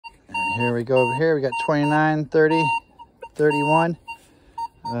Here we go over here. We got 29, 30, 31.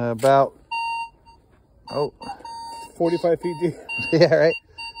 About, 45 feet deep. Yeah, right.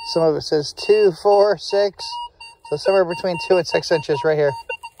 Some of it says 2, 4, 6. So somewhere between 2 and 6 inches right here.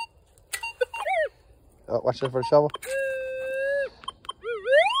 Oh, watch this for the shovel.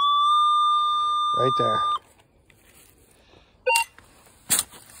 Right there.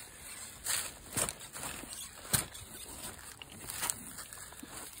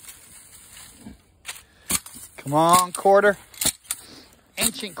 Come on, quarter.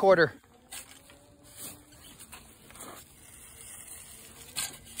 Ancient quarter.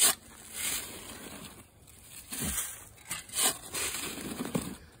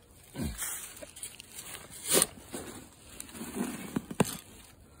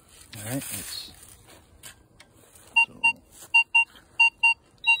 All right, let's...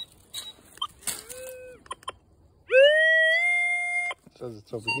 It says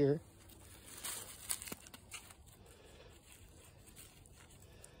it's over here.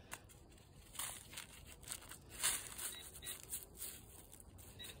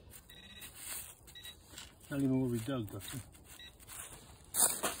 Not even where we dug, Dustin.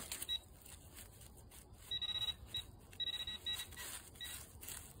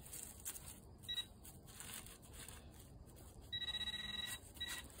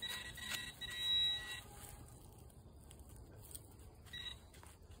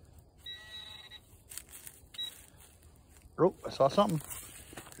 Oh, I saw something.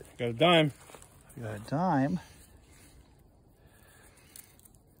 Got a dime. Got a dime.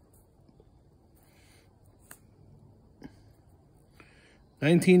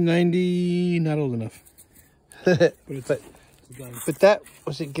 $19.90, not old enough. but, It's a dime. but that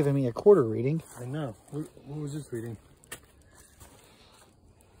wasn't giving me a quarter reading. I know. What was this reading?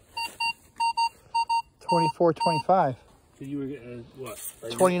 24, 25. So you were getting what?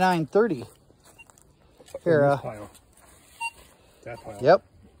 Right 29, 30. Here, this pile. That pile. Yep.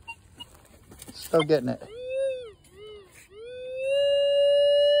 Still getting it.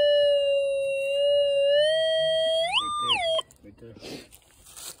 Right there.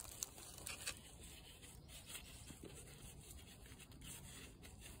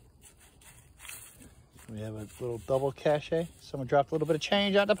 We have a little double cachet. Someone dropped a little bit of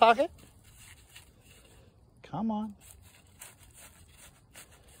change out of the pocket. Come on.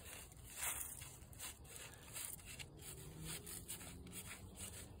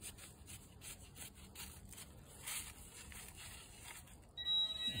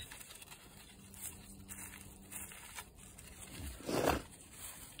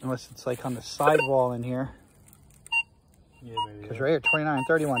 Unless it's like on the sidewall in here. Yeah, maybe. Because right here, 29,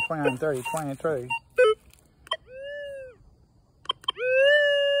 31, 29, 30, 29, 30.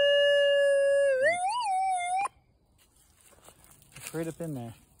 It's right up in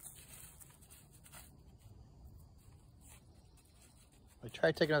there. I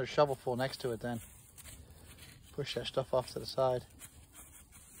try to take another shovelful next to it then. Push that stuff off to the side.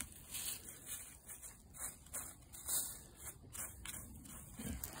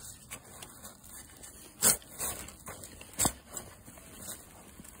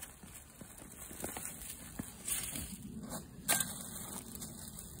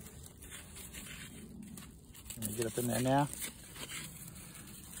 Get up in there now.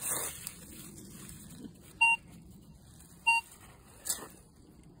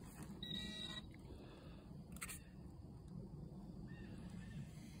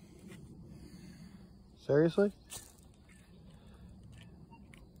 Seriously?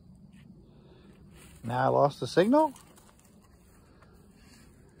 Now I lost the signal?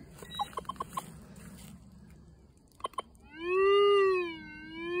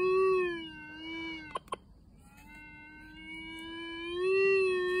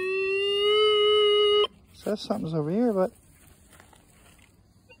 Says something's over here, but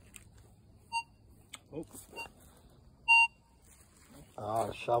oh,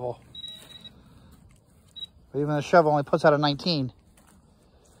 the shovel. But even the shovel only puts out a 19.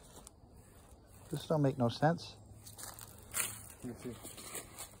 This don't make no sense. Let me see.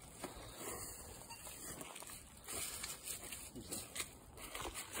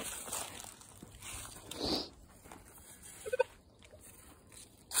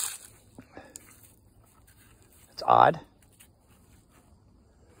 It's odd.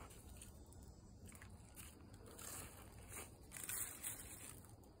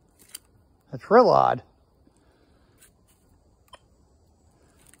 That's real odd.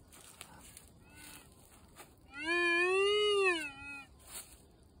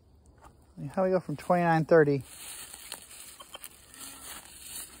 How do we go from 29.30?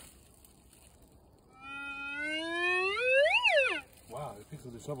 Wow, they picked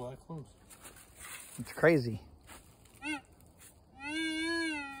up the shovel black ones. It's crazy.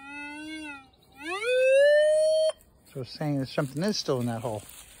 So I was saying that something is still in that hole.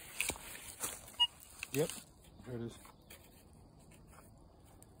 Yep, there it is.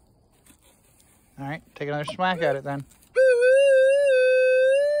 All right, take another smack at it then.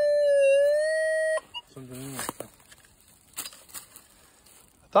 Something in there.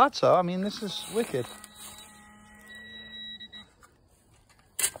 I thought so. I mean, this is wicked.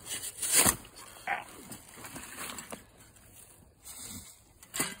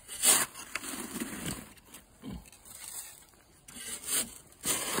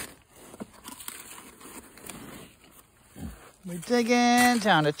 We're digging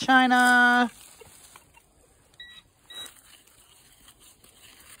down to China.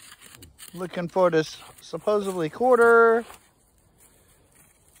 Looking for this supposedly quarter.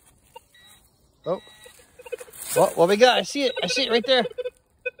 Oh. What we got? I see it. I see it right there.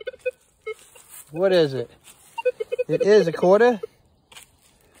 What is it? It is a quarter.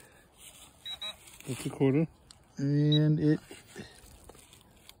 It's a quarter. And it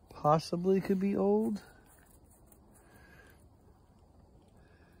possibly could be old.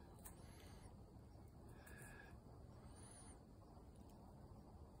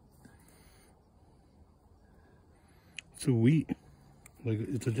 It's a wheat. Like,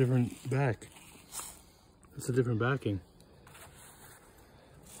 it's a different back. It's a different backing.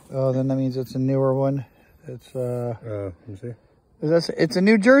 Oh, then that means it's a newer one. It's let me see. It's a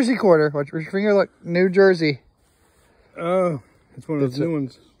New Jersey quarter. Watch your finger, look. New Jersey. Oh, it's one of those new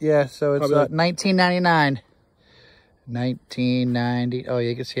ones. Yeah, so it's 1999. 1990. Oh,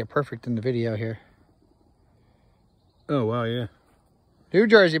 you can see it perfect in the video here. Oh, wow, yeah. New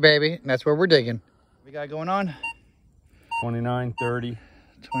Jersey, baby. And that's where we're digging. What we got going on? 29, 30.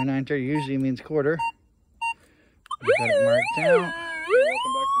 29, 30 usually means quarter. We got it marked down. Welcome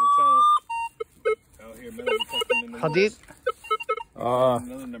back to the channel. Out here, metal detecting in the How woods. deep?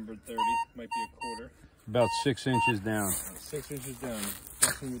 Another number 30. Might be a quarter. About 6 inches down. 6 inches down.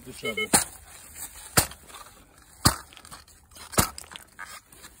 Testing with the shovel.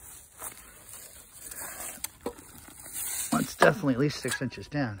 Well, it's definitely at least 6 inches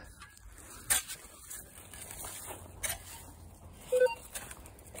down.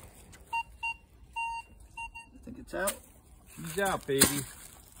 I think it's out. He's out, baby.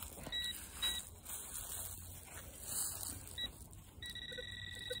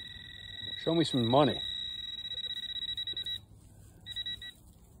 Show me some money.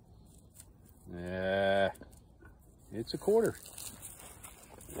 Yeah, it's a quarter.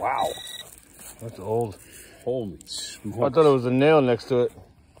 Wow. That's old. Holy smokes. I thought it was a nail next to it.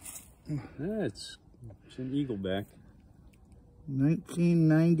 Yeah, it's an eagle back.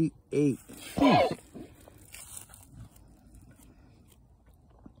 1998.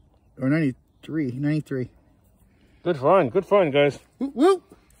 Or 93. 93. Good find, guys. Whoop, whoop.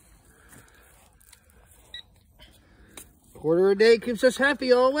 Quarter a day keeps us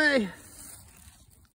happy all the way.